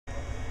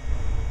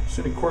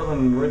City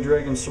Cortland Red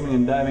Dragon Swimming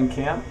and Diving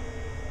Camp.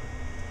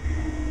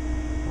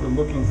 We're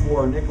looking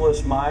for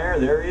Nicholas Meyer.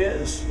 There he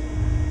is.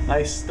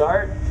 Nice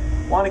start.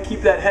 Want to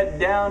keep that head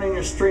down in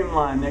your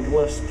streamline,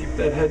 Nicholas. Keep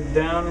that head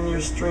down in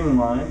your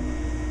streamline.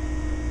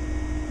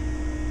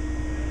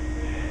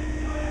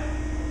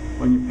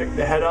 When you pick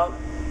the head up,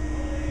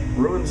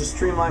 ruins the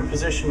streamline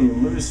position, you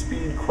lose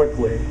speed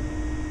quickly.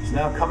 So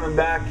now coming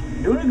back,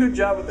 you're doing a good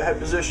job with the head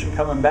position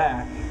coming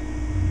back.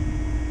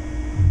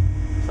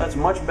 So that's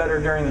much better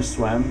during the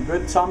swim.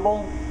 Good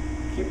tumble.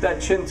 Keep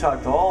that chin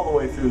tucked all the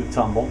way through the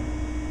tumble.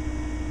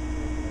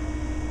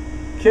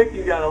 Kick,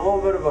 you got a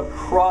little bit of a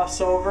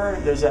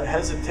crossover. There's that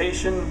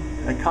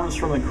hesitation that comes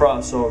from the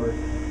crossover.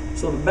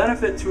 So the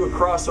benefit to a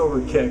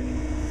crossover kick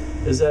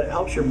is that it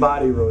helps your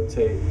body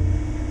rotate.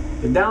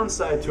 The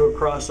downside to a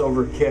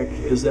crossover kick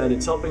is that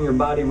it's helping your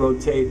body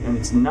rotate and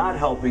it's not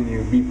helping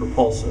you be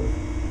propulsive.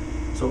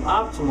 So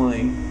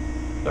optimally,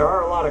 there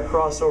are a lot of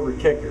crossover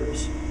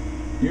kickers.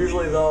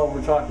 Usually though,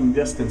 we're talking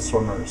distance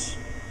swimmers,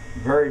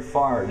 very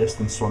far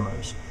distance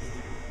swimmers.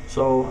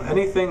 So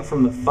anything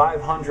from the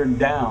 500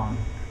 down,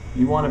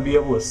 you want to be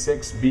able to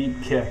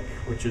 6-beat kick,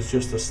 which is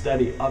just a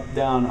steady up,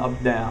 down,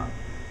 up, down.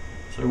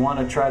 So we want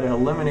to try to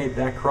eliminate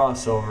that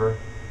crossover.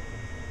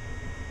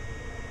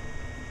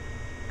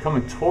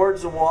 Coming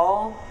towards the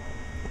wall.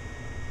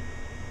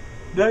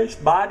 Nice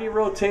body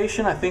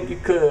rotation. I think you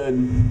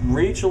could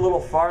reach a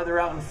little farther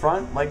out in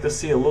front. Like to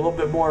see a little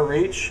bit more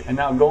reach. And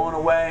now going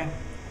away.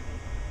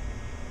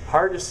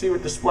 Hard to see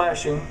with the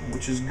splashing,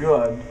 which is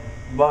good,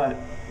 but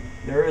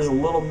there is a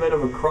little bit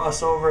of a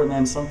crossover, and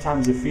then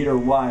sometimes the feet are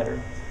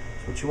wider.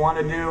 So what you want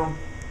to do,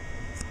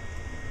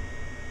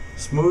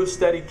 smooth,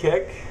 steady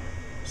kick,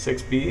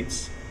 6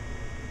 beats,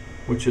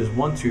 which is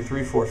 1, 2,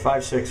 3, 4,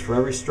 5, 6 for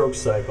every stroke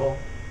cycle.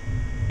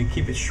 And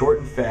keep it short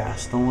and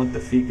fast. Don't let the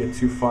feet get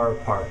too far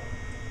apart.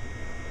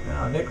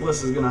 Now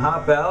Nicholas is going to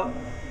hop out,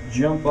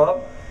 jump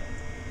up,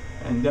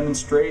 and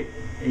demonstrate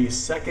a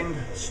second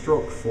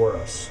stroke for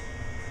us.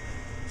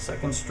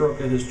 Second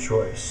stroke of his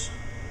choice.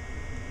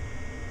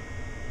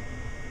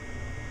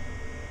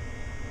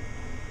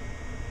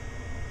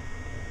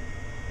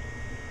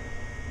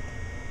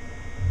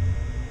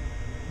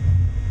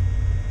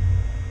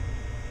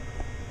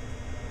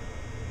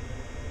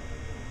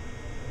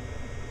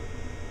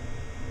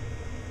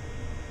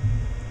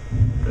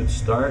 Good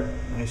start,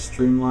 nice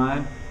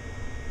streamline,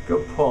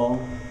 good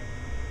pull,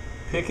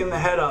 picking the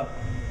head up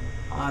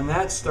on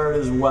that start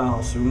as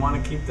well, so we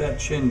want to keep that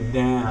chin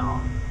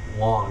down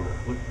longer.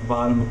 Look at the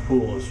bottom of the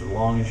pool as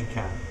long as you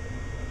can.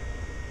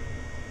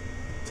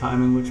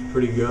 Timing looks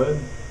pretty good.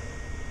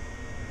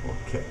 Pull,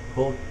 kick,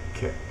 pull,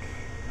 kick,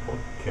 pull,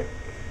 kick,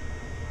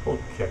 pull,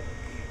 kick.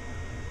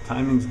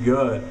 Timing's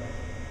good.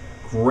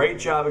 Great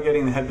job of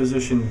getting the head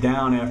position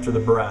down after the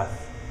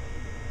breath.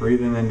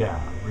 Breathing then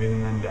down,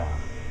 breathing then down.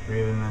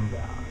 Breathing then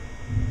down.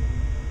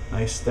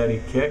 Nice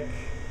steady kick.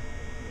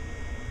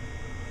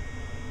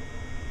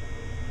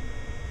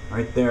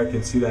 Right there, I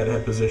can see that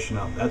head position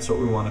up. That's what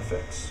we want to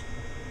fix.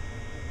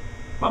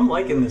 I'm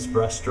liking this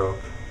breaststroke.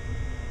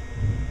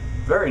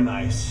 Very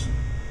nice.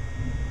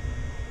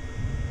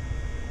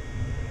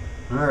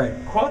 Alright,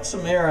 caught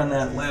some air on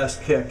that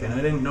last kick, and I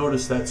didn't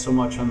notice that so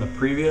much on the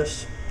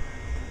previous.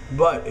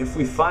 But if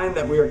we find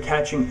that we are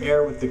catching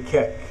air with the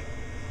kick,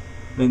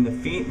 then the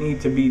feet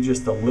need to be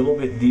just a little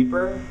bit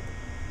deeper.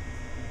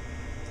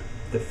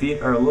 The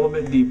feet are a little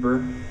bit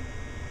deeper,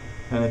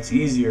 and it's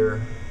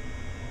easier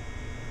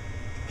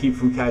to keep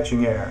from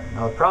catching air.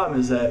 Now the problem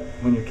is that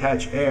when you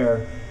catch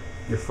air,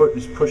 your foot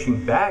is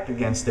pushing back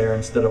against air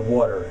instead of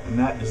water, and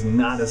that is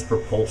not as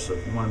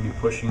propulsive. You want to be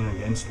pushing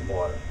against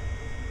water.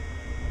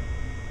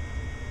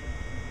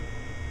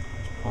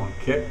 Just pull and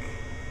kick,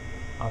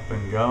 up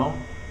and go.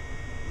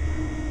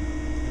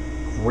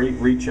 Great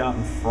reach out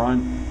in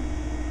front.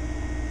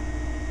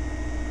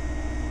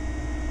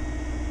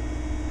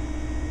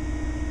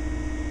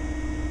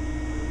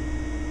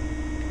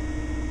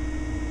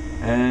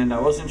 And I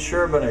wasn't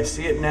sure, but I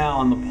see it now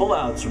on the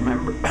pullouts.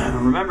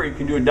 Remember, you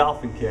can do a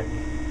dolphin kick.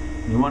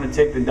 You want to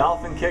take the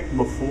dolphin kick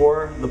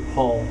before the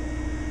pull.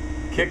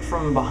 Kick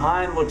from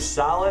behind looks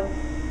solid.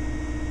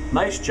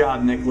 Nice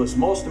job, Nicholas.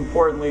 Most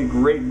importantly,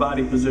 great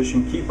body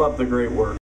position. Keep up the great work.